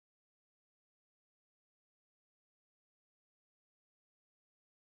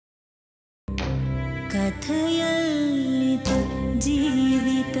Kathayallithu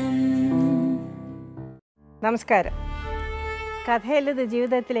Jeevitham. നമസ്കാരം. കഥയല്ലത്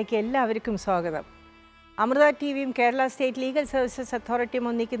ജീവിതത്തിലേക്ക് എല്ലാവർക്കും സ്വാഗതം. Amrita ടിവിയും Kerala state legal services അതോറിറ്റിയും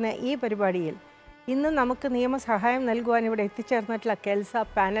ഒന്നിക്കുന്ന ഈ പരിപാടിയിൽ ഇന്ന് നമുക്ക് നിയമസഹായം നൽകുവാൻ ഇവിടെ എത്തിച്ചേർന്നിട്ടുള്ള KELSA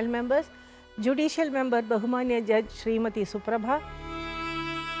panel members, judicial member ബഹുമാന്യ ജഡ്ജ് ശ്രീമതി സുപ്രഭ,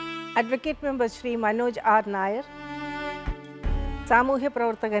 advocate member Shri Manoj R Nair, സാമൂഹ്യ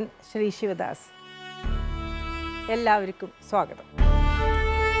പ്രവർത്തകൻ ശ്രീ ശിവദാസ്. എല്ലാവർക്കും സ്വാഗതം.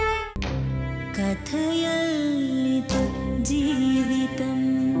 Kathayallithu Jeevitham.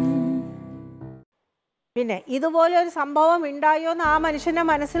 പിന്നെ ഇതുപോലൊരു സംഭവം ഉണ്ടായോ എന്ന് ആ മനുഷ്യൻ്റെ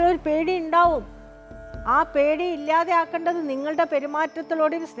മനസ്സിലൊരു പേടി ഉണ്ടാവും. ആ പേടി ഇല്ലാതെ ആക്കേണ്ടത് നിങ്ങളുടെ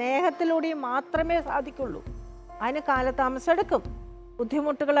പെരുമാറ്റത്തിലൂടെയും സ്നേഹത്തിലൂടെയും മാത്രമേ സാധിക്കുള്ളൂ. അതിന് കാലതാമസം എടുക്കും,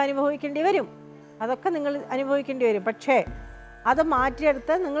 ബുദ്ധിമുട്ടുകൾ അനുഭവിക്കേണ്ടി വരും, അതൊക്കെ നിങ്ങൾ അനുഭവിക്കേണ്ടി വരും. പക്ഷേ അത്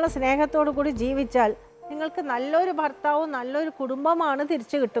മാറ്റിയെടുത്ത് നിങ്ങൾ സ്നേഹത്തോടു കൂടി ജീവിച്ചാൽ നിങ്ങൾക്ക് നല്ലൊരു ഭർത്താവും നല്ലൊരു കുടുംബമാണ്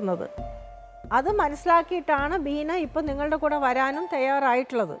തിരിച്ചു കിട്ടുന്നത്. അത് മനസ്സിലാക്കിയിട്ടാണ് ബീന ഇപ്പം നിങ്ങളുടെ കൂടെ വരാനും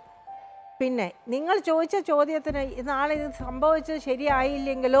തയ്യാറായിട്ടുള്ളത്. പിന്നെ നിങ്ങൾ ചോദിച്ച ചോദ്യത്തിന് നാളെ ഇത് സംഭവിച്ചത്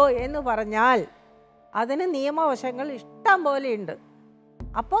ശരിയായില്ലെങ്കിലോ എന്ന് പറഞ്ഞാൽ അതിന് നിയമവശങ്ങൾ ഇഷ്ടം പോലെയുണ്ട്.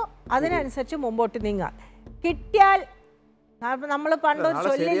 അപ്പോൾ അതിനനുസരിച്ച് മുമ്പോട്ട് നീങ്ങാം. കിട്ടിയാൽ നമ്മൾ പണ്ടൊരു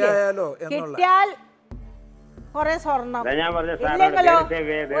ചൊല്ലില്ലേ, കിട്ടിയാൽ കുറെ സ്വർണം, ഇല്ലെങ്കിലോ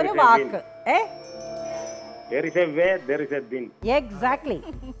ഒരു വാക്ക്. There is a way, there is a bin. Exactly.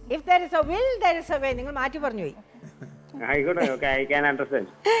 If there is a will, there is a way. നിങ്ങൾ മാറ്റി പറഞ്ഞു പോയി. Okay, I can understand.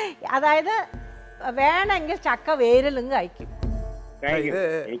 അതായത് വേണമെങ്കിൽ ചക്ക വേരിലും കഴിക്കും.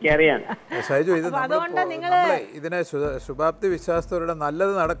 എനിക്കറിയാം. അതുകൊണ്ട് നിങ്ങൾ ഇതിനെ ശുഭാപ്തി വിശ്വാസത്തോടെ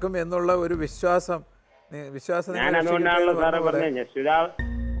നല്ലത് നടക്കും എന്നുള്ള ഒരു വിശ്വാസം ഞാൻ അതുകൊണ്ടാണല്ലോ സാറെ പറഞ്ഞത്,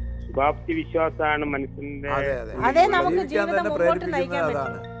 ശുഭാപ്തി വിശ്വാസമാണ് മനുഷ്യന്റെ. അതേ നമുക്ക് ജീവിതം മുമ്പോട്ട് നയിക്കാൻ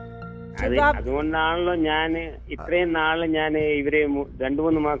പറ്റും. അതുകൊണ്ടാണല്ലോ ഞാൻ ഇത്രയും നാള് ഞാൻ ഇവരെ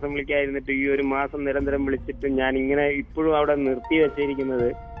 2-3 മാസം വിളിക്കാതിരുന്നിട്ട് ഈ ഒരു മാസം നിരന്തരം വിളിച്ചിട്ട് ഞാൻ ഇങ്ങനെ ഇപ്പോഴും അവിടെ നിർത്തി വെച്ചിരിക്കുന്നത്.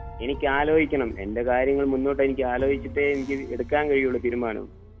 എനിക്ക് ആലോചിക്കണം, എന്റെ കാര്യങ്ങൾ മുന്നോട്ട് എനിക്ക് ആലോചിച്ചിട്ടേ എനിക്ക് എടുക്കാൻ കഴിയുള്ളൂ തീരുമാനം.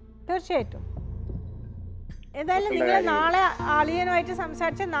 തീർച്ചയായിട്ടും. ഏതായാലും നിങ്ങൾ നാളെ അളിയനുമായിട്ട്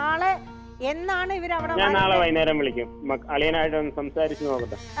സംസാരിച്ച് നാളെ എന്നാണ് ഇവരവിടെ? ഞാൻ നാളെ വൈകുന്നേരം വിളിക്കും. അളിയനായിട്ട് ഒന്ന് സംസാരിച്ച്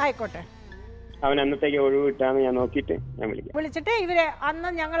നോക്കട്ടെ. ആയിക്കോട്ടെ. അവൻ അന്നത്തേക്ക് ഒഴിവ് കിട്ടാന്ന് ഞാൻ നോക്കിയിട്ട് ഞാൻ വിളിച്ചിട്ട് ഇവരെ അന്ന്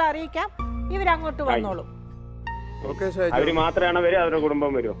ഞങ്ങൾ അറിയിക്കാം. ഇവരങ്ങോട്ട് വന്നോളും. അവര് മാത്രമാണ് വരും, അവരുടെ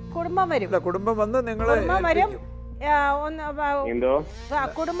കുടുംബം വരുമോ? കുടുംബം വരും. കുടുംബം വന്ന് നിങ്ങൾ വരും. എന്തോ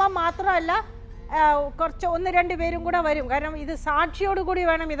കുടുംബം മാത്രമല്ല, കുറച്ച് 1-2 പേരും കൂടെ വരും. കാരണം ഇത് സാക്ഷിയോട് കൂടി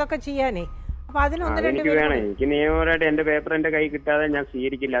വേണം ഇതൊക്കെ ചെയ്യാനേ. അപ്പൊ അതിന് 1-2 പേര് വേണം. എനിക്ക് നിയമപരമായിട്ട് എന്റെ പേപ്പർ എന്റെ കൈ കിട്ടാതെ ഞാൻ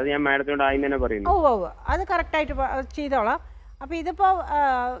സ്വീകരിക്കില്ല. അത് ഞാൻ മാഡത്തിനോട് ആദ്യം തന്നെ പറയുന്നു. അത് കറക്റ്റായിട്ട് ചെയ്തോളാം. അപ്പൊ ഇതിപ്പോ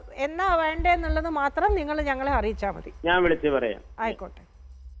എന്നാ വേണ്ടെന്നുള്ളത് മാത്രം നിങ്ങൾ ഞങ്ങളെ അറിയിച്ചാൽ മതി. ഞാൻ വിളിച്ച് പറയാം. ആയിക്കോട്ടെ.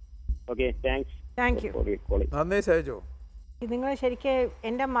 Okay, thank you. നന്ദി സഹിച്ചോ. നിങ്ങൾ ശരിക്കും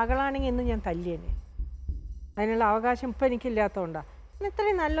എൻ്റെ മകളാണെങ്കിൽ ഇന്ന് ഞാൻ തല്ലിയേനെ. അതിനുള്ള അവകാശം ഇപ്പം എനിക്കില്ലാത്തതുകൊണ്ടാണ്.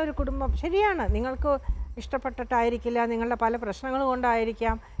 ഇത്രയും നല്ലൊരു കുടുംബം ശരിയാണ്, നിങ്ങൾക്ക് ഇഷ്ടപ്പെട്ടിട്ടായിരിക്കില്ല, നിങ്ങളുടെ പല പ്രശ്നങ്ങൾ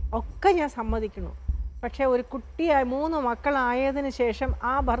കൊണ്ടായിരിക്കാം, ഒക്കെ ഞാൻ സമ്മതിക്കുന്നു. പക്ഷേ ഒരു കുട്ടിയായി 3 മക്കളായതിനു ശേഷം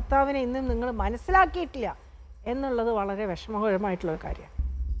ആ ഭർത്താവിനെ ഇന്നും നിങ്ങൾ മനസ്സിലാക്കിയിട്ടില്ല എന്നുള്ളത് വളരെ വിഷമകരമായിട്ടുള്ളൊരു കാര്യമാണ്.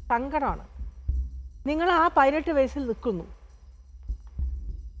 സങ്കടമാണ്. നിങ്ങൾ ആ 18 വയസ്സിൽ നിൽക്കുന്നു.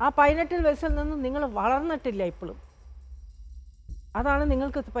 ആ 18 വയസ്സിൽ നിന്ന് നിങ്ങൾ വളർന്നിട്ടില്ല ഇപ്പോഴും. അതാണ്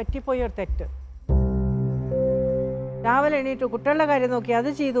നിങ്ങൾക്ക് പറ്റിപ്പോയൊരു തെറ്റ്. രാവിലെ എണീറ്റു കുട്ടികളുടെ കാര്യം നോക്കി,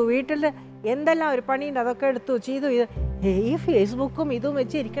 അത് ചെയ്തു, വീട്ടിൽ എന്തെല്ലാം ഒരു പണിയുണ്ട് അതൊക്കെ എടുത്തു ചെയ്തു. ഈ ഫേസ്ബുക്കും ഇതും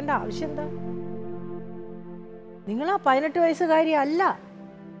വെച്ച് ഇരിക്കേണ്ട ആവശ്യം എന്താ? നിങ്ങൾ ആ 18 വയസ്സുകാരി അല്ല,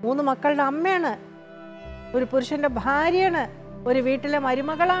 3 മക്കളുടെ അമ്മയാണ്, ഒരു പുരുഷന്റെ ഭാര്യയാണ്, ഒരു വീട്ടിലെ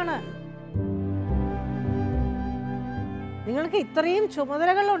മരുമകളാണ്. നിങ്ങൾക്ക് ഇത്രയും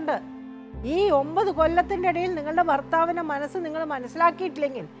ചുമതലകളുണ്ട്. ഈ 9 കൊല്ലത്തിന്റെ ഇടയിൽ നിങ്ങളുടെ ഭർത്താവിന്റെ മനസ്സ് നിങ്ങൾ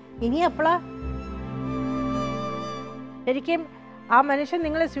മനസ്സിലാക്കിയിട്ടില്ലെങ്കിൽ ഇനി എപ്പോഴാ ശരിക്കും ആ മനുഷ്യൻ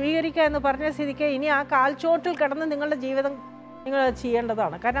നിങ്ങളെ സ്വീകരിക്കുക എന്ന് പറഞ്ഞ സ്ഥിതിക്ക് ഇനി ആ കാൽച്ചോട്ടിൽ കിടന്ന് നിങ്ങളുടെ ജീവിതം നിങ്ങൾ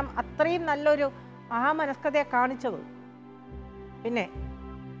ചെയ്യേണ്ടതാണ്. കാരണം അത്രയും നല്ലൊരു മനസ്കതയെ കാണിച്ചത്. പിന്നെ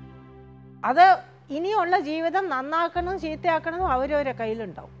അത് ഇനിയുള്ള ജീവിതം നന്നാക്കണം ചീത്തയാക്കണമെന്നും അവരവരെ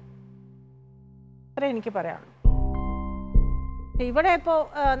കയ്യിലുണ്ടാവും. അത്രേ എനിക്ക് പറയാനുള്ളൂ. ഇവിടെ ഇപ്പോൾ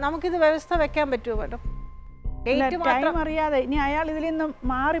നമുക്കിത് വ്യവസ്ഥ വെക്കാൻ പറ്റുമോ മേഡം? ടൈം അറിയാതെ ഇനി അയാൾ ഇതിൽ നിന്ന്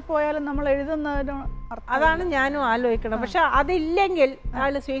മാറിപ്പോയാലും നമ്മൾ എഴുതുന്നതിന് അതാണ് ഞാനും ആലോചിക്കണം. പക്ഷെ അതില്ലെങ്കിൽ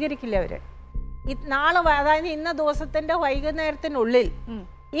അയാൾ സ്വീകരിക്കില്ല അവര്. നാളെ അതായത് ഇന്ന ദിവസത്തിന്റെ വൈകുന്നേരത്തിനുള്ളിൽ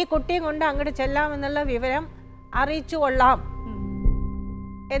ഈ കുട്ടിയും കൊണ്ട് അങ്ങോട്ട് ചെല്ലാമെന്നുള്ള വിവരം അറിയിച്ചു കൊള്ളാം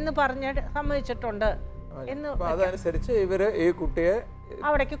എന്ന് പറഞ്ഞിട്ട് സമ്മതിച്ചിട്ടുണ്ട്. അതനുസരിച്ച് ഇവര് ഈ കുട്ടിയെ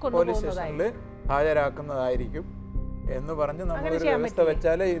അവിടേക്ക് ഹാജരാക്കുന്നതായിരിക്കും എന്ന് പറഞ്ഞ് നമ്മൾ വ്യവസ്ഥ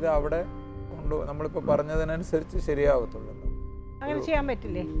വെച്ചാൽ ഇത് അവിടെ നമ്മളിപ്പോൾ പറഞ്ഞതിനനുസരിച്ച് ശരിയാവത്തുള്ളൂ. അങ്ങനെ ചെയ്യാൻ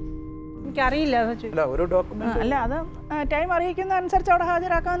പറ്റില്ലേ? എനിക്കറിയില്ല. അല്ല, ഒരു ഡോക്യുമെന്റ് അല്ല, അത് ടൈം അറിയിക്കുന്ന അനുസരിച്ച് അവിടെ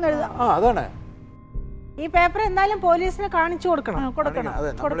ഹാജരാക്കാമെന്ന് എഴുതാം. അതാണ്. ഈ പേപ്പർ എന്തായാലും പോലീസിന് കാണിച്ചു കൊടുക്കണം.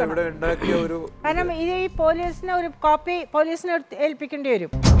 കാരണം ഇത് ഈ പോലീസിന് ഒരു കോപ്പി പോലീസിനെ ഏൽപ്പിക്കേണ്ടി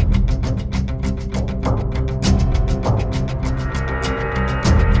വരും.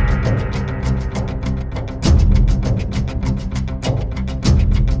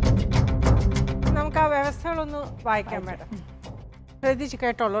 നമുക്ക് ആ വ്യവസ്ഥകളൊന്ന് വായിക്കാൻ വേണം. ശ്രദ്ധിച്ച്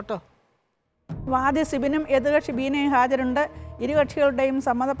കേട്ടോളൂ കേട്ടോ. വാദി സിബിനും എതിർകക്ഷി ബീനയും ഹാജരുണ്ട്. ഇരുകക്ഷികളുടെയും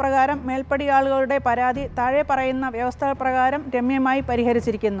സമ്മതപ്രകാരം മേൽപ്പടി ആളുകളുടെ പരാതി താഴെ പറയുന്ന വ്യവസ്ഥകൾ പ്രകാരം രമ്യമായി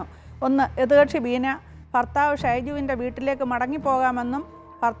പരിഹരിച്ചിരിക്കുന്നു. 1. എതിർകക്ഷി ബീന ഭർത്താവ് ഷൈജുവിൻ്റെ വീട്ടിലേക്ക് മടങ്ങിപ്പോകാമെന്നും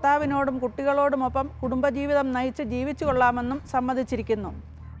ഭർത്താവിനോടും കുട്ടികളോടുമൊപ്പം കുടുംബജീവിതം നയിച്ച് ജീവിച്ചു കൊള്ളാമെന്നും സമ്മതിച്ചിരിക്കുന്നു.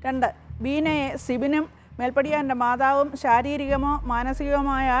 2. ബീനയെ സിബിനും മേൽപ്പടിയാൻ്റെ മാതാവും ശാരീരികമോ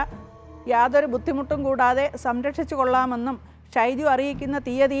മാനസികവുമായ യാതൊരു ബുദ്ധിമുട്ടും കൂടാതെ സംരക്ഷിച്ചു കൊള്ളാമെന്നും ഷൈജു അറിയിക്കുന്ന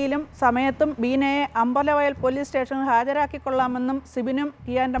തീയതിയിലും സമയത്തും ബീനയെ അമ്പലവയൽ പോലീസ് സ്റ്റേഷനിൽ ഹാജരാക്കിക്കൊള്ളാമെന്നും സിബിനും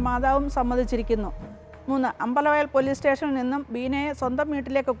കിയാൻ്റെ മാതാവും സമ്മതിച്ചിരിക്കുന്നു. 3. അമ്പലവയൽ പോലീസ് സ്റ്റേഷനിൽ നിന്നും ബീനയെ സ്വന്തം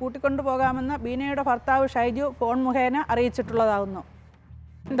വീട്ടിലേക്ക് കൂട്ടിക്കൊണ്ടുപോകാമെന്ന് ബീനയുടെ ഭർത്താവ് ഷൈജു ഫോൺ മുഖേന അറിയിച്ചിട്ടുള്ളതാകുന്നു.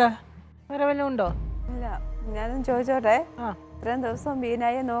 എന്താ വേറെ വല്ലതും ഉണ്ടോ? ഇല്ല, ഞാനും ചോദിച്ചോട്ടെ. ഇത്രയും ദിവസം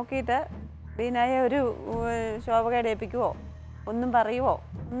ബീനയെ നോക്കിയിട്ട് ബീനയെ ഒരു ശോഭകേടേൽപ്പിക്കുവോ ഒന്നും പറയുവോ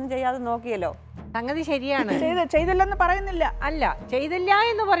ഒന്നും ചെയ്യാതെ നോക്കിയല്ലോ. സംഗതി ശരിയാണ്. ചെയ്തില്ലെന്ന് പറയുന്നില്ല. അല്ല, ചെയ്തില്ല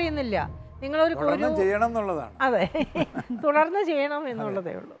എന്ന് പറയുന്നില്ല. നിങ്ങളൊരു ചെയ്യണം എന്നുള്ളതാണ്. അതെ, തുടർന്ന് ചെയ്യണം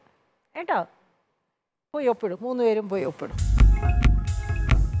എന്നുള്ളതേ ഉള്ളൂ കേട്ടോ. പോയി ഒപ്പിടും, 3 പേരും പോയി ഒപ്പിടും.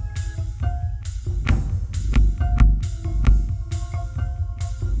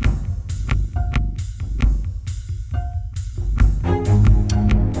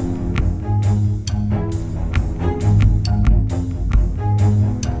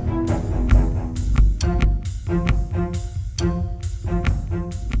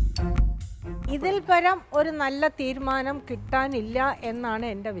 ഇതിൽ പരം ഒരു നല്ല തീരുമാനം കിട്ടാനില്ല എന്നാണ്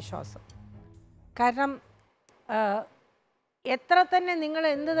എൻ്റെ വിശ്വാസം. കാരണം എത്ര തന്നെ നിങ്ങൾ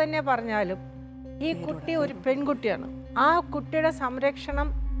എന്ത് തന്നെ പറഞ്ഞാലും ഈ കുട്ടി ഒരു പെൺകുട്ടിയാണ്. ആ കുട്ടിയുടെ സംരക്ഷണം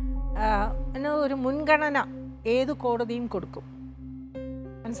ഒരു മുൻഗണന ഏത് കോടതിയും കൊടുക്കും,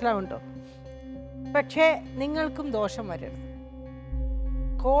 മനസ്സിലാവുന്നുണ്ടോ? പക്ഷേ നിങ്ങൾക്കും ദോഷം വരരുത്.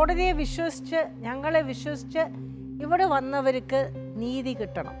 കോടതിയെ വിശ്വസിച്ച് ഞങ്ങളെ വിശ്വസിച്ച് ഇവിടെ വന്നവർക്ക് നീതി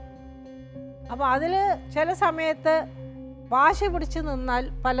കിട്ടണം. അപ്പോൾ അതിൽ ചില സമയത്ത് വാശി പിടിച്ച് നിന്നാൽ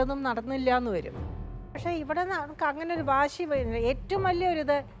പലതും നടന്നില്ല എന്ന് വരും. പക്ഷേ ഇവിടെ നമുക്ക് അങ്ങനെ ഒരു വാശി വരുന്നില്ല. ഏറ്റവും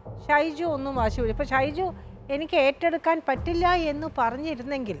വലിയൊരിത് ഷൈജു ഒന്നും വാശി പിടിക്കും. ഇപ്പോൾ ഷൈജു എനിക്ക് ഏറ്റെടുക്കാൻ പറ്റില്ല എന്ന്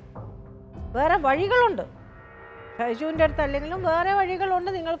പറഞ്ഞിരുന്നെങ്കിൽ വേറെ വഴികളുണ്ട്. ഷൈജുവിൻ്റെ അടുത്ത് അല്ലെങ്കിലും വേറെ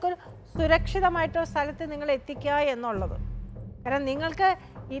വഴികളുണ്ട് നിങ്ങൾക്കൊരു സുരക്ഷിതമായിട്ടൊരു സ്ഥലത്ത് നിങ്ങൾ എത്തിക്കുക എന്നുള്ളത്. കാരണം നിങ്ങൾക്ക്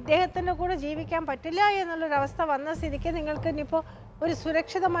ഇദ്ദേഹത്തിൻ്റെ കൂടെ ജീവിക്കാൻ പറ്റില്ല എന്നുള്ളൊരവസ്ഥ വന്ന സ്ഥിതിക്ക് നിങ്ങൾക്ക് ഇനിയിപ്പോൾ ഒരു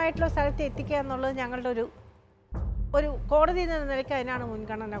സുരക്ഷിതമായിട്ടുള്ള സ്ഥലത്ത് എത്തിക്കുക എന്നുള്ളത് ഞങ്ങളുടെ ഒരു കോടതി എന്ന നിലയ്ക്ക് അതിനാണ്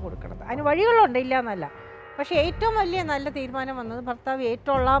മുൻഗണന കൊടുക്കുന്നത്. അതിന് വഴികളുണ്ട്, ഇല്ല എന്നല്ല. പക്ഷേ ഏറ്റവും വലിയ നല്ല തീരുമാനം വന്നത് ഭർത്താവ്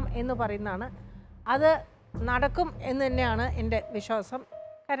ഏറ്റുകൊള്ളാം എന്ന് പറയുന്നതാണ്. അത് നടക്കും എന്ന് തന്നെയാണ് എൻ്റെ വിശ്വാസം.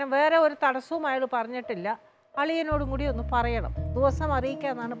 കാരണം വേറെ ഒരു തടസ്സവും അയാൾ പറഞ്ഞിട്ടില്ല. അളിയനോടും കൂടി ഒന്ന് പറയണം, ദിവസം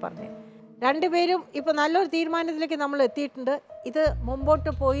അറിയിക്കുക എന്നാണ് പറഞ്ഞത്. രണ്ടുപേരും ഇപ്പോൾ നല്ലൊരു തീരുമാനത്തിലേക്ക് നമ്മൾ എത്തിയിട്ടുണ്ട്. ഇത്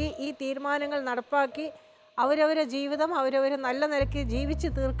മുമ്പോട്ട് പോയി ഈ തീരുമാനങ്ങൾ നടപ്പാക്കി അവരവരെ ജീവിതം അവരവർ നല്ല നിലയ്ക്ക് ജീവിച്ച്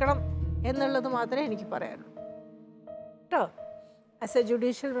തീർക്കണം എന്നുള്ളത് മാത്രമേ എനിക്ക് പറയാനുള്ളൂ കേട്ടോ. ആസ് എ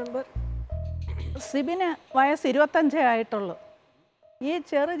ജുഡീഷ്യൽ മെമ്പർ, സിബിന് വയസ്സ് 25 ആയിട്ടുള്ളൂ. ഈ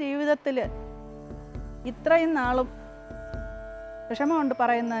ചെറു ജീവിതത്തിൽ ഇത്രയും നാളും വിഷമമുണ്ട്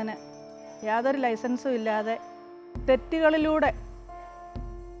പറയുന്നതിന്. യാതൊരു ലൈസൻസും ഇല്ലാതെ തെറ്റുകളിലൂടെ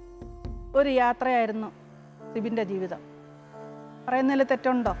ഒരു യാത്രയായിരുന്നു സിബിൻ്റെ ജീവിതം. പറയുന്നതിൽ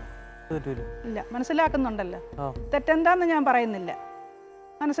തെറ്റുണ്ടോ? ഇല്ല, മനസ്സിലാക്കുന്നുണ്ടല്ലോ. തെറ്റെന്താന്ന് ഞാൻ പറയുന്നില്ല,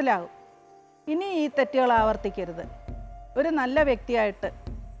 മനസ്സിലാകും. ഇനി ഈ തെറ്റുകൾ ആവർത്തിക്കരുത്. ഒരു നല്ല വ്യക്തിയായിട്ട്,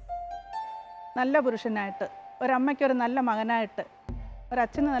 നല്ല പുരുഷനായിട്ട്, ഒരമ്മയ്ക്കൊരു നല്ല മകനായിട്ട്,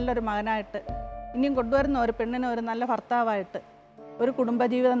 ഒരച്ഛന് നല്ലൊരു മകനായിട്ട്, ഇനിയും കൊണ്ടുവരുന്ന ഒരു പെണ്ണിന് ഒരു നല്ല ഭർത്താവായിട്ട് ഒരു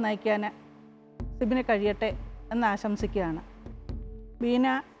കുടുംബജീവിതം നയിക്കാൻ സിബിന് കഴിയട്ടെ എന്ന് ആശംസിക്കുകയാണ്. ബീന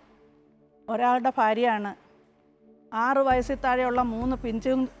ഒരാളുടെ ഭാര്യയാണ്. 6 വയസ്സിൽ താഴെയുള്ള 3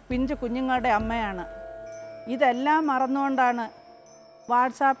 പിഞ്ചു കുഞ്ഞുങ്ങളുടെ അമ്മയാണ്. ഇതെല്ലാം മറന്നുകൊണ്ടാണ്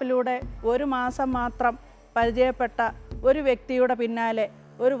വാട്സാപ്പിലൂടെ 1 മാസം മാത്രം പരിചയപ്പെട്ട ഒരു വ്യക്തിയുടെ പിന്നാലെ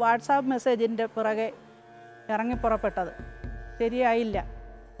ഒരു വാട്സാപ്പ് മെസ്സേജിൻ്റെ പിറകെ ഇറങ്ങിപ്പുറപ്പെട്ടത്. ശരിയായില്ല.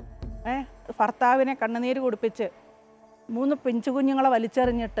 ഭർത്താവിനെ കണ്ണുനീര് കുടിപ്പിച്ച് 3 പിഞ്ചു കുഞ്ഞുങ്ങളെ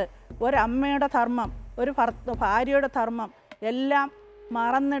വലിച്ചെറിഞ്ഞിട്ട് ഒരമ്മയുടെ ധർമ്മം, ഒരു ഭാര്യയുടെ ധർമ്മം എല്ലാം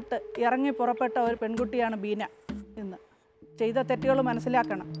മറന്നിട്ട് ഇറങ്ങി പുറപ്പെട്ട ഒരു പെൺകുട്ടിയാണ് ബീന. ഇന്ന് ചെയ്ത തെറ്റുകൾ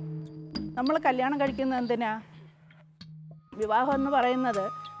മനസ്സിലാക്കണം. നമ്മൾ കല്യാണം കഴിക്കുന്നത് എന്തിനാ? വിവാഹം എന്ന് പറയുന്നത്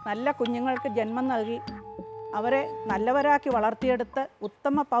നല്ല കുഞ്ഞുങ്ങൾക്ക് ജന്മം നൽകി അവരെ നല്ലവരാക്കി വളർത്തിയെടുത്ത്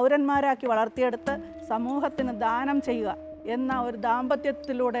ഉത്തമ പൗരന്മാരാക്കി വളർത്തിയെടുത്ത് സമൂഹത്തിന് ദാനം ചെയ്യുക എന്ന ഒരു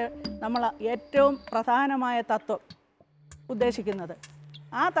ദാമ്പത്യത്തിലൂടെ നമ്മൾ ഏറ്റവും പ്രധാനമായ തത്വം ഉദ്ദേശിക്കുന്നത്.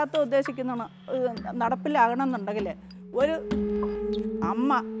 ആ തത്വം നടപ്പിലാകണമെന്നുണ്ടെങ്കിൽ ഒരു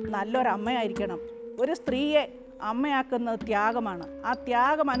അമ്മ നല്ലൊരമ്മയായിരിക്കണം. ഒരു സ്ത്രീയെ അമ്മയാക്കുന്നത് ത്യാഗമാണ്. ആ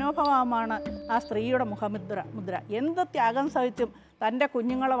ത്യാഗ മനോഭാവമാണ് ആ സ്ത്രീയുടെ മുദ്ര. എന്ത് ത്യാഗം സഹിച്ചും തൻ്റെ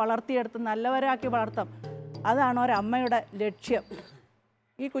കുഞ്ഞുങ്ങളെ വളർത്തിയെടുത്ത് നല്ലവരാക്കി വളർത്തും. അതാണ് ഒരമ്മയുടെ ലക്ഷ്യം.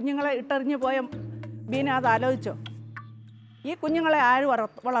 ഈ കുഞ്ഞുങ്ങളെ ഇട്ടെറിഞ്ഞു പോയ ബീന അത് ആലോചിച്ചോ? ഈ കുഞ്ഞുങ്ങളെ ആര്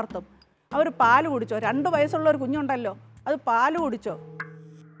വളർത്തും? അവർ പാല് കുടിച്ചോ? 2 വയസ്സുള്ള ഒരു കുഞ്ഞുണ്ടല്ലോ, അത് പാല് കുടിച്ചോ?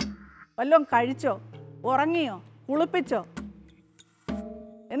 വല്ലതും കഴിച്ചോ? ഉറങ്ങിയോ? കുളിപ്പിച്ചോ?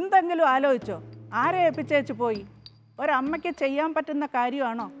 എന്തെങ്കിലും ആലോചിച്ചോ? ആരെ ഏൽപ്പിച്ചേച്ച് പോയി? ഒരമ്മയ്ക്ക് ചെയ്യാൻ പറ്റുന്ന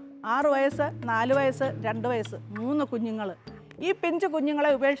കാര്യമാണോ? 6 വയസ്സ്, 4 വയസ്സ്, 2 വയസ്സ്, 3 കുഞ്ഞുങ്ങൾ. ഈ പിഞ്ചു കുഞ്ഞുങ്ങളെ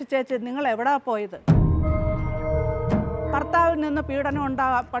ഉപേക്ഷിച്ചേച്ച് നിങ്ങൾ എവിടാ പോയത്? ഭർത്താവിൽ നിന്ന് പീഡനം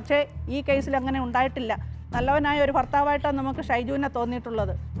ഉണ്ടാകാം, പക്ഷേ ഈ കേസിൽ അങ്ങനെ ഉണ്ടായിട്ടില്ല. നല്ലവനായ ഒരു ഭർത്താവായിട്ടാണ് നമുക്ക് ഷൈജുവിനെ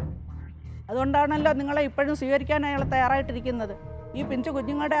തോന്നിയിട്ടുള്ളത്. അതുകൊണ്ടാണല്ലോ നിങ്ങളെ ഇപ്പോഴും സ്വീകരിക്കാൻ അയാൾ തയ്യാറായിട്ടിരിക്കുന്നത്. ഈ പിഞ്ചു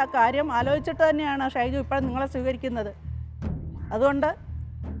കുഞ്ഞുങ്ങളുടെ ആ കാര്യം ആലോചിച്ചിട്ട് തന്നെയാണ് ഷൈജു ഇപ്പോഴും നിങ്ങളെ സ്വീകരിക്കുന്നത്. അതുകൊണ്ട്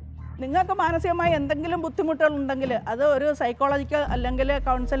നിങ്ങൾക്ക് മാനസികമായി എന്തെങ്കിലും ബുദ്ധിമുട്ടുകളുണ്ടെങ്കിൽ അത് ഒരു സൈക്കോളജിക്കൽ അല്ലെങ്കിൽ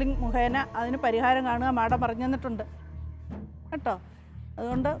കൗൺസിലിംഗ് മുഖേന അതിന് പരിഹാരം കാണുക മാഡം പറഞ്ഞു തന്നിട്ടുണ്ട് കേട്ടോ.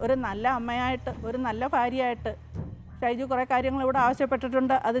 അതുകൊണ്ട് ഒരു നല്ല അമ്മയായിട്ട്, ഒരു നല്ല ഭാര്യയായിട്ട് ഷൈജു കുറേ കാര്യങ്ങൾ ഇവിടെ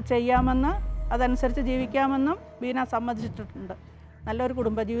ആവശ്യപ്പെട്ടിട്ടുണ്ട്. അത് ചെയ്യാമെന്ന്, അതനുസരിച്ച് ജീവിക്കാമെന്നും ബീന സമ്മതിച്ചിട്ടുണ്ട്. നല്ലൊരു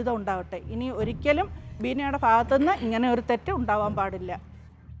കുടുംബജീവിതം ഉണ്ടാവട്ടെ. ഇനി ഒരിക്കലും ബീനയുടെ ഭാഗത്തുനിന്ന് ഇങ്ങനെ ഒരു തെറ്റ് ഉണ്ടാവാൻ പാടില്ല.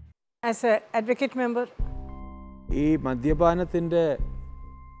 ആസ് എ അഡ്വക്കേറ്റ് മെമ്പർ, ഈ മദ്യപാനത്തിൻ്റെ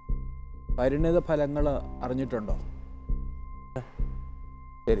പരിണിത ഫലങ്ങൾ അറിഞ്ഞിട്ടുണ്ടോ?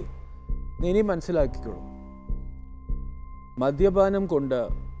 ശരി, ഇനി മനസ്സിലാക്കിക്കോളൂ. മദ്യപാനം കൊണ്ട്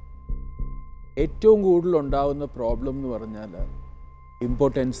ഏറ്റവും കൂടുതൽ ഉണ്ടാകുന്ന പ്രോബ്ലം എന്ന് പറഞ്ഞാൽ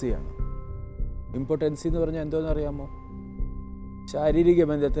ഇമ്പോർട്ടൻസിയാണ്. ഇമ്പോർട്ടൻസി എന്ന് പറഞ്ഞാൽ എന്തോന്ന് അറിയാമോ? ശാരീരിക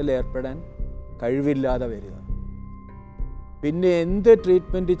ബന്ധത്തിൽ ഏർപ്പെടാൻ കഴിവില്ലാതെ വരിക. പിന്നെ എന്ത്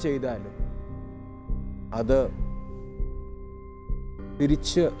ട്രീറ്റ്മെൻറ്റ് ചെയ്താലും അത്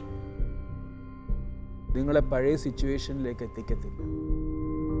തിരിച്ച് നിങ്ങളെ പഴയ സിറ്റുവേഷനിലേക്ക് എത്തിക്കത്തില്ല.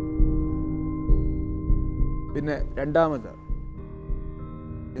 പിന്നെ രണ്ടാമത്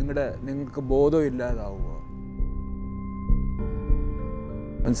നിങ്ങൾക്ക് ബോധം ഇല്ലാതാവുക.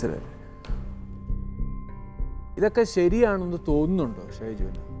 മനസ്സിലായി? ഇതൊക്കെ ശരിയാണെന്ന് തോന്നുന്നുണ്ടോ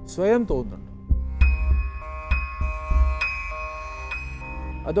ഷൈജുവിന്? സ്വയം തോന്നുന്നുണ്ടോ?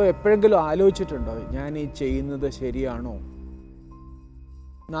 അതോ എപ്പോഴെങ്കിലും ആലോചിച്ചിട്ടുണ്ടോ ഞാൻ ഈ ചെയ്യുന്നത് ശരിയാണോ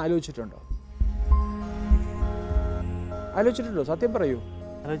എന്ന് ആലോചിച്ചിട്ടുണ്ടോ? സത്യം പറയൂ.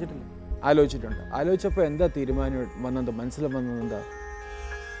 ആലോചിച്ചിട്ടുണ്ട്. ആലോചിച്ചപ്പോൾ എന്താ തീരുമാനം വന്നത്? മനസ്സിൽ വന്നത് എന്താ?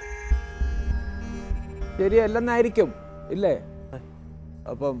 ശരിയല്ലെന്നായിരിക്കും, ഇല്ലേ?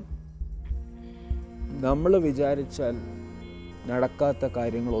 അപ്പം നമ്മൾ വിചാരിച്ചാൽ നടക്കാത്ത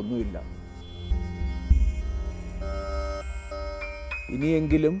കാര്യങ്ങളൊന്നുമില്ല.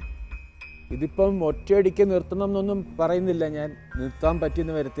 ഇനിയെങ്കിലും ഇതിപ്പം ഒറ്റയടിക്ക് നിർത്തണം എന്നൊന്നും പറയുന്നില്ല ഞാൻ. നിർത്താൻ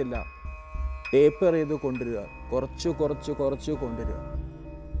പറ്റിയെന്ന് വരത്തില്ല. ടേപ്പർ ചെയ്ത് കൊണ്ടുവരിക, കുറച്ച് കൊണ്ടുവരിക.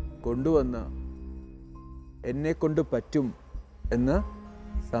 കൊണ്ടുവന്ന് എന്നെക്കൊണ്ട് പറ്റും എന്ന്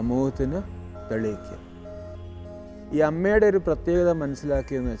സമൂഹത്തിന് തെളിയിക്കുക. ഈ അമ്മയുടെ ഒരു പ്രത്യേകത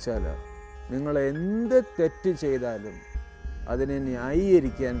മനസ്സിലാക്കിയെന്ന് വെച്ചാൽ നിങ്ങൾ എന്ത് തെറ്റ് ചെയ്താലും അതിനെ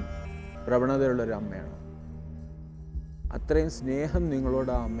ന്യായീകരിക്കാൻ പ്രവണതയുള്ളൊരു അമ്മയാണ്. അത്രയും സ്നേഹം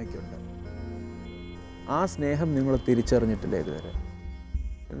നിങ്ങളോട് ആ അമ്മയ്ക്കുണ്ട്. ആ സ്നേഹം നിങ്ങൾ തിരിച്ചറിഞ്ഞിട്ടില്ല ഇതുവരെ.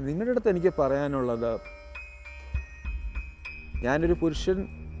 നിങ്ങളുടെ അടുത്ത് എനിക്ക് പറയാനുള്ളത്, ഞാനൊരു പുരുഷൻ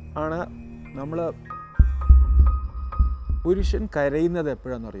ആണ്. പുരുഷൻ കരയുന്നത്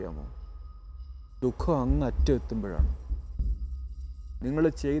എപ്പോഴാണെന്നറിയാമോ? ദുഃഖം അങ്ങ് അറ്റെത്തുമ്പോഴാണ്. നിങ്ങൾ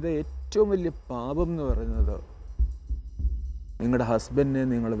ചെയ്ത ഏറ്റവും വലിയ പാപം എന്ന് പറയുന്നത് നിങ്ങളുടെ ഹസ്ബൻഡിനെ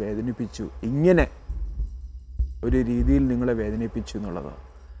നിങ്ങൾ വേദനിപ്പിച്ചു, ഇങ്ങനെ ഒരു രീതിയിൽ നിങ്ങളെ വേദനിപ്പിച്ചു എന്നുള്ളതാണ്.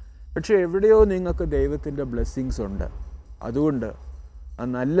 പക്ഷെ എവിടെയോ നിങ്ങൾക്ക് ദൈവത്തിൻ്റെ ബ്ലെസ്സിങ്സ് ഉണ്ട്. അതുകൊണ്ട് ആ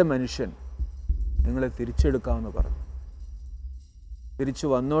നല്ല മനുഷ്യൻ നിങ്ങളെ തിരിച്ചെടുക്കാമെന്ന് പറഞ്ഞു, തിരിച്ചു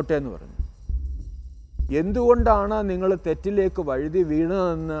വന്നോട്ടെ എന്ന് പറഞ്ഞു. എന്തുകൊണ്ടാണ് നിങ്ങൾ തെറ്റിലേക്ക് വഴുതി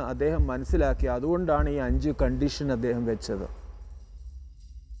വീണതെന്ന് അദ്ദേഹം മനസ്സിലാക്കി. അതുകൊണ്ടാണ് ഈ 5 കണ്ടീഷൻ അദ്ദേഹം വെച്ചത്.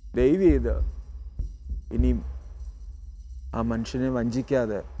 ദയവ് ചെയ്ത് ഇനിയും ആ മനുഷ്യനെ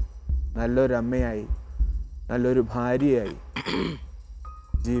വഞ്ചിക്കാതെ നല്ലൊരമ്മയായി, നല്ലൊരു ഭാര്യയായി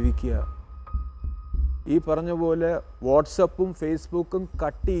ജീവിക്കുക. ഈ പറഞ്ഞ പോലെ വാട്സപ്പും ഫേസ്ബുക്കും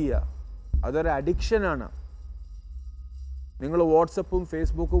കട്ട് ചെയ്യുക. അതൊരു അഡിക്ഷനാണ്. നിങ്ങൾ വാട്സപ്പും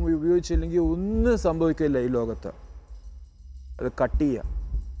ഫേസ്ബുക്കും ഉപയോഗിച്ചില്ലെങ്കിൽ ഒന്നും സംഭവിക്കില്ല ഈ ലോകത്ത്. അത് കട്ട് ചെയ്യുക.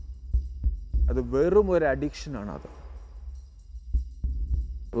 അത് വെറും ഒരു അഡിക്ഷനാണ് അത്.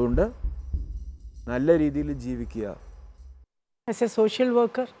 അതുകൊണ്ട് നല്ല രീതിയിൽ ജീവിക്കുക. ആസ് എ സോഷ്യൽ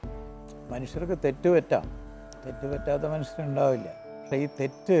വർക്കർ മനുഷ്യർക്ക് തെറ്റുപറ്റാം, തെറ്റുപറ്റാത്ത മനുഷ്യരുണ്ടാവില്ല. പക്ഷേ ഈ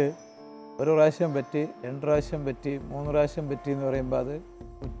തെറ്റ് ഒരു പ്രാവശ്യം പറ്റി, 2 പ്രാവശ്യം പറ്റി, 3 പ്രാവശ്യം പറ്റി എന്ന് പറയുമ്പോൾ അത്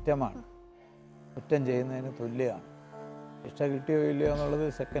കുറ്റമാണ്. കുറ്റം ചെയ്യുന്നതിന് തുല്യമാണ്. ശിക്ഷ കിട്ടിയോ ഇല്ലയോ എന്നുള്ളത്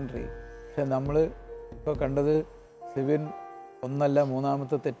സെക്കൻഡറി. പക്ഷെ നമ്മൾ ഇപ്പോൾ കണ്ടത് സിബിൻ ഒന്നല്ല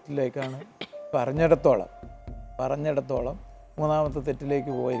 3ാമത്തെ തെറ്റിലേക്കാണ് പറഞ്ഞിടത്തോളം 3ാമത്തെ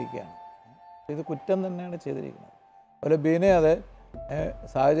തെറ്റിലേക്ക് പോയിരിക്കുകയാണ്. ഇത് കുറ്റം തന്നെയാണ് ചെയ്തിരിക്കുന്നത്. അതുപോലെ ബീനെ അത്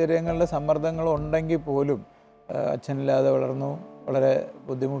സാഹചര്യങ്ങളുടെ സമ്മർദ്ദങ്ങൾ ഉണ്ടെങ്കിൽ പോലും അച്ഛനില്ലാതെ വളർന്നു, വളരെ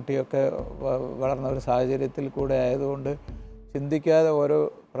ബുദ്ധിമുട്ടിയൊക്കെ വളർന്ന ഒരു സാഹചര്യത്തിൽ കൂടെ ആയതുകൊണ്ട് ചിന്തിക്കാതെ ഓരോ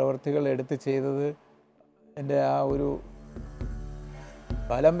പ്രവൃത്തികൾ എടുത്ത് ചെയ്തത് എൻ്റെ ആ ഒരു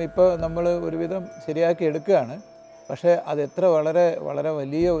ഫലം ഇപ്പോൾ നമ്മൾ ഒരുവിധം ശരിയാക്കി എടുക്കുകയാണ്. പക്ഷേ അതെത്ര വളരെ വളരെ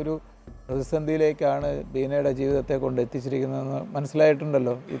വലിയ ഒരു പ്രതിസന്ധിയിലേക്കാണ് ബീനയുടെ ജീവിതത്തെ കൊണ്ട് എത്തിച്ചിരിക്കുന്നതെന്ന്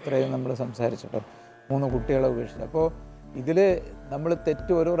മനസ്സിലായിട്ടുണ്ടല്ലോ ഇത്രയും നമ്മൾ സംസാരിച്ചപ്പോൾ. 3 കുട്ടികളെ ഉപേക്ഷിച്ചു. അപ്പോൾ ഇതിൽ നമ്മൾ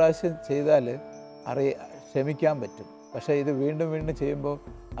തെറ്റ് ഒരു പ്രാവശ്യം ചെയ്താൽ ക്ഷമിക്കാൻ പറ്റും. പക്ഷേ ഇത് വീണ്ടും വീണ്ടും ചെയ്യുമ്പോൾ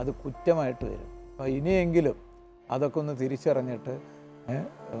അത് കുറ്റമായിട്ട് വരും. അപ്പോൾ ഇനിയെങ്കിലും അതൊക്കെ ഒന്ന് തിരിച്ചറിഞ്ഞിട്ട്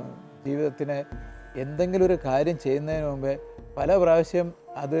ജീവിതത്തിനെ എന്തെങ്കിലും ഒരു കാര്യം ചെയ്യുന്നതിന് മുമ്പേ പല പ്രാവശ്യം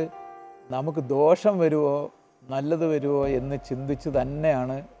അത് നമുക്ക് ദോഷം വരുമോ നല്ലത് വരുമോ എന്ന് ചിന്തിച്ച്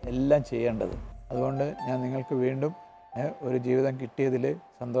തന്നെയാണ് എല്ലാം ചെയ്യേണ്ടത്. അതുകൊണ്ട് ഞാൻ നിങ്ങൾക്ക് വീണ്ടും ഒരു ജീവിതം കിട്ടിയതിൽ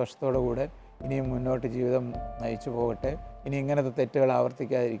സന്തോഷത്തോടു കൂടെ ഇനിയും മുന്നോട്ട് ജീവിതം നയിച്ചു പോകട്ടെ, ഇനി ഇങ്ങനത്തെ തെറ്റുകൾ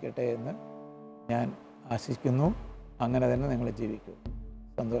ആവർത്തിക്കാതിരിക്കട്ടെ എന്ന് ഞാൻ ആശിക്കുന്നു. അങ്ങനെ തന്നെ നിങ്ങൾ ജീവിക്കും.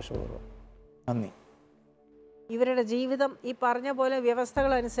 സന്തോഷപൂർവ്വം. നന്ദി. ഇവരുടെ ജീവിതം ഈ പറഞ്ഞ പോലെ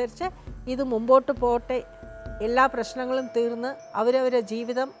വ്യവസ്ഥകളനുസരിച്ച് ഇത് മുമ്പോട്ട് പോട്ടെ, എല്ലാ പ്രശ്നങ്ങളും തീർന്ന് അവരവരുടെ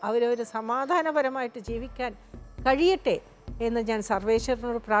ജീവിതം അവരവർ സമാധാനപരമായിട്ട് ജീവിക്കാൻ കഴിയട്ടെ എന്ന് ഞാൻ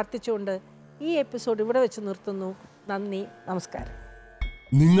സർവേശ്വരനോട് പ്രാർത്ഥിച്ചുകൊണ്ട് ഈ എപ്പിസോഡ് ഇവിടെ വെച്ച് നിർത്തുന്നു. നന്ദി, നമസ്കാരം.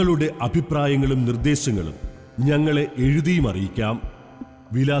 നിങ്ങളുടെ അഭിപ്രായങ്ങളും നിർദ്ദേശങ്ങളും ഞങ്ങളെ എഴുതിയും അറിയിക്കാം.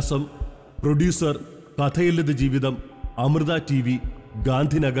 വിലാസം: പ്രൊഡ്യൂസർ കഥയല്ലത് ജീവിതം, അമൃത TV,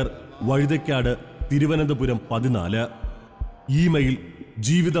 ഗാന്ധിനഗർ, വഴുതയ്ക്കാട്, തിരുവനന്തപുരം 14. ഇമെയിൽ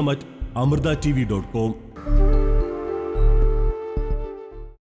ജീവിതം@amritatv.com.